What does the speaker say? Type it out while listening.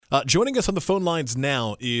Joining us on the phone lines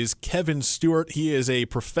now is Kevin Stewart. He is a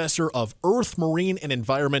professor of Earth, Marine, and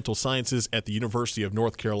Environmental Sciences at the University of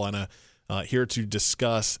North Carolina, here to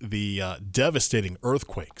discuss the devastating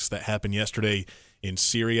earthquakes that happened yesterday in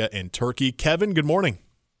Syria and Turkey. Kevin, good morning.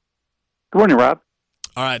 Good morning, Rob.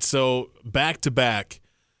 All right, so back-to-back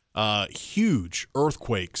huge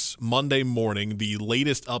earthquakes Monday morning. The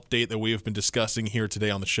latest update that we have been discussing here today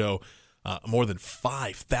on the show, more than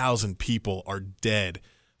 5,000 people are dead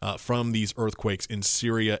from these earthquakes in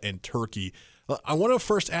Syria and Turkey. I want to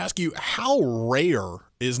first ask you, how rare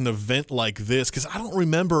is an event like this? Because I don't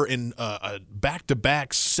remember in a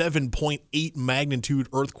back-to-back 7.8 magnitude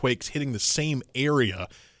earthquakes hitting the same area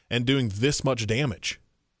and doing this much damage.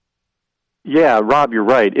 Yeah, Rob, you're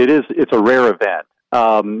right. It's a rare event.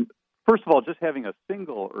 First of all, just having a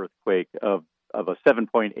single earthquake of a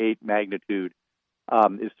 7.8 magnitude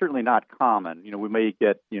is certainly not common. We may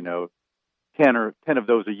get 10 of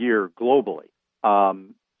those a year globally.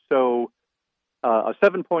 So a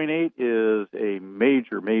 7.8 is a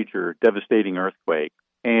major devastating earthquake.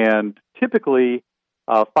 And typically,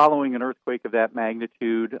 following an earthquake of that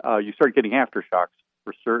magnitude, you start getting aftershocks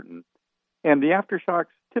for certain. And the aftershocks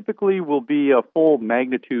typically will be a full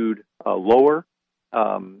magnitude lower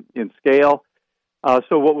in scale.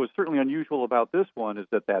 So what was certainly unusual about this one is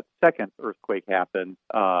that second earthquake happened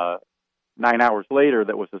 9 hours later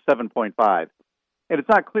that was a 7.5. And it's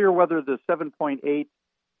not clear whether the 7.8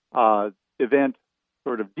 event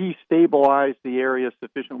sort of destabilized the area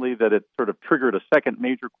sufficiently that it sort of triggered a second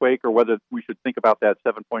major quake, or whether we should think about that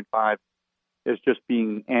 7.5 as just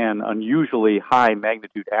being an unusually high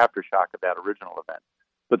magnitude aftershock of that original event.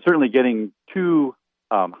 But certainly getting two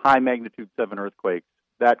high magnitude 7 earthquakes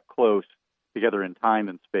that close together in time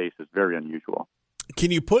and space is very unusual. Can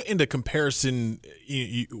you put into comparison,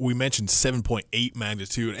 we mentioned 7.8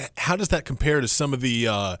 magnitude. How does that compare to some of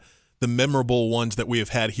the memorable ones that we have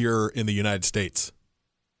had here in the United States?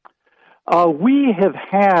 We have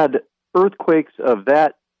had earthquakes of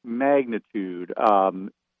that magnitude,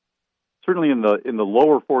 certainly in the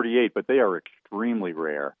lower 48, but they are extremely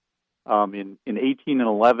rare. In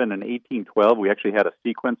 1811 and 1812, we actually had a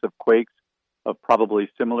sequence of quakes of probably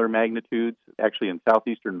similar magnitudes, actually in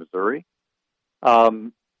southeastern Missouri.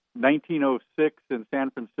 1906 in San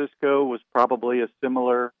Francisco was probably a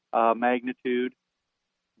similar magnitude,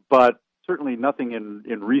 but certainly nothing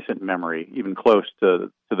in recent memory even close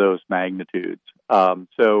to those magnitudes.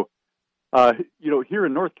 So here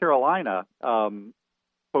in North Carolina,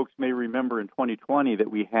 folks may remember in 2020 that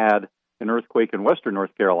we had an earthquake in western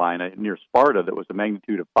North Carolina near Sparta that was a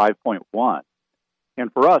magnitude of 5.1.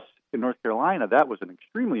 And for us in North Carolina, that was an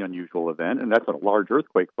extremely unusual event, and that's a large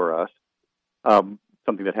earthquake for us,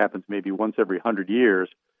 something that happens maybe once every 100 years.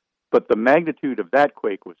 But the magnitude of that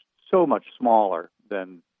quake was so much smaller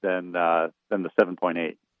than the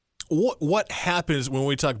 7.8. What happens when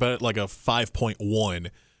we talk about it like a 5.1?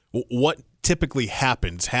 What typically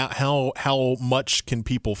happens? How much can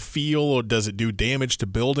people feel, or does it do damage to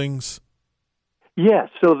buildings? Yes,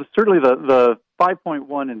 so certainly the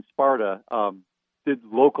 5.1 in Sparta did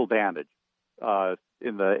local damage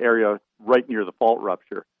in the area right near the fault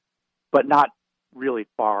rupture, but not really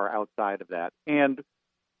far outside of that. And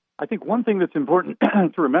I think one thing that's important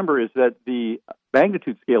to remember is that the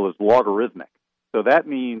magnitude scale is logarithmic. So that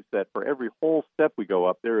means that for every whole step we go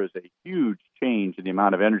up, there is a huge change in the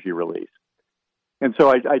amount of energy release. And so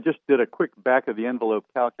I just did a quick back-of-the-envelope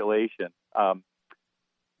calculation.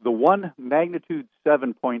 The one magnitude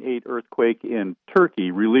 7.8 earthquake in Turkey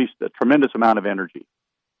released a tremendous amount of energy.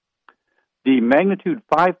 The magnitude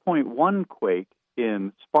 5.1 quake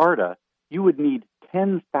in Sparta, you would need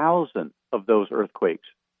 10,000 of those earthquakes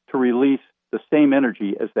to release the same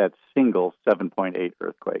energy as that single 7.8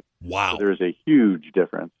 earthquake. Wow. So there's a huge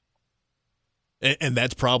difference. And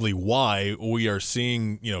that's probably why we are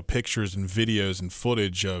seeing, pictures and videos and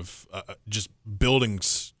footage of just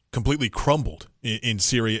buildings completely crumbled in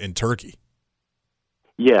Syria and Turkey.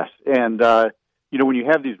 Yes, and when you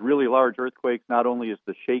have these really large earthquakes, not only is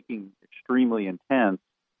the shaking extremely intense,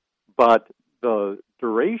 but the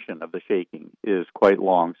duration of the shaking is quite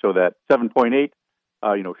long. So that 7.8,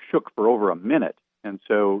 shook for over a minute. And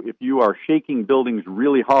so if you are shaking buildings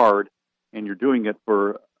really hard and you're doing it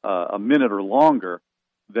for a minute or longer,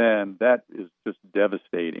 then that is just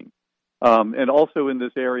devastating. And also in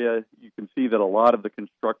this area, you can see that a lot of the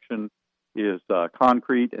construction is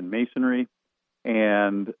concrete and masonry,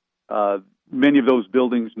 and many of those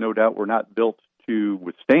buildings, no doubt, were not built to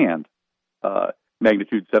withstand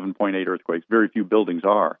magnitude 7.8 earthquakes. Very few buildings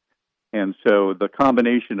are. And so the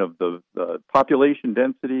combination of the population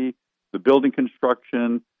density, the building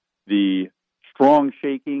construction, the strong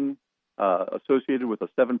shaking associated with a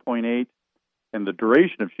 7.8, and the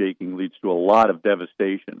duration of shaking leads to a lot of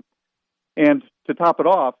devastation. And to top it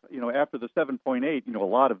off, after the 7.8, a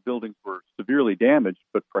lot of buildings were severely damaged,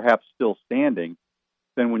 but perhaps still standing.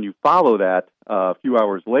 Then when you follow that a few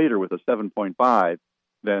hours later with a 7.5,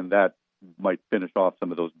 then that might finish off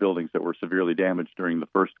some of those buildings that were severely damaged during the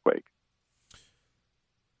first quake.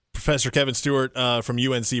 Professor Kevin Stewart from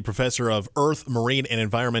UNC, professor of Earth, Marine, and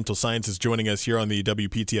Environmental Sciences, joining us here on the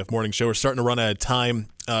WPTF Morning Show. We're starting to run out of time,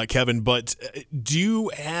 Kevin, but do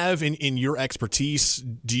you have, in your expertise,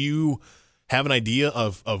 do you have an idea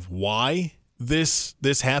of why this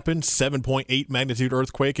happened, 7.8 magnitude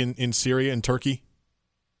earthquake in Syria and Turkey?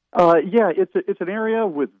 Yeah, it's an area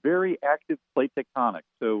with very active plate tectonics.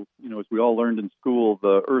 So, as we all learned in school,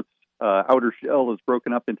 the Earth's outer shell is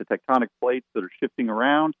broken up into tectonic plates that are shifting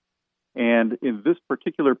around. And in this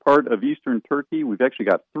particular part of eastern Turkey, we've actually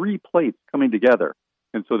got 3 plates coming together.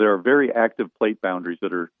 And so there are very active plate boundaries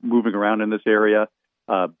that are moving around in this area,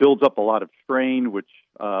 builds up a lot of strain, which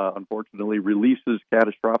unfortunately releases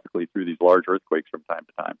catastrophically through these large earthquakes from time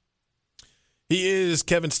to time. He is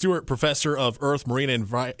Kevin Stewart, professor of Earth, Marine, and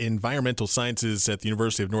Environmental Sciences at the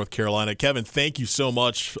University of North Carolina. Kevin, thank you so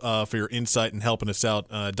much for your insight and helping us out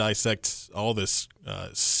dissect all this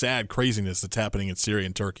sad craziness that's happening in Syria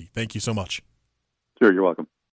and Turkey. Thank you so much. Sure, you're welcome.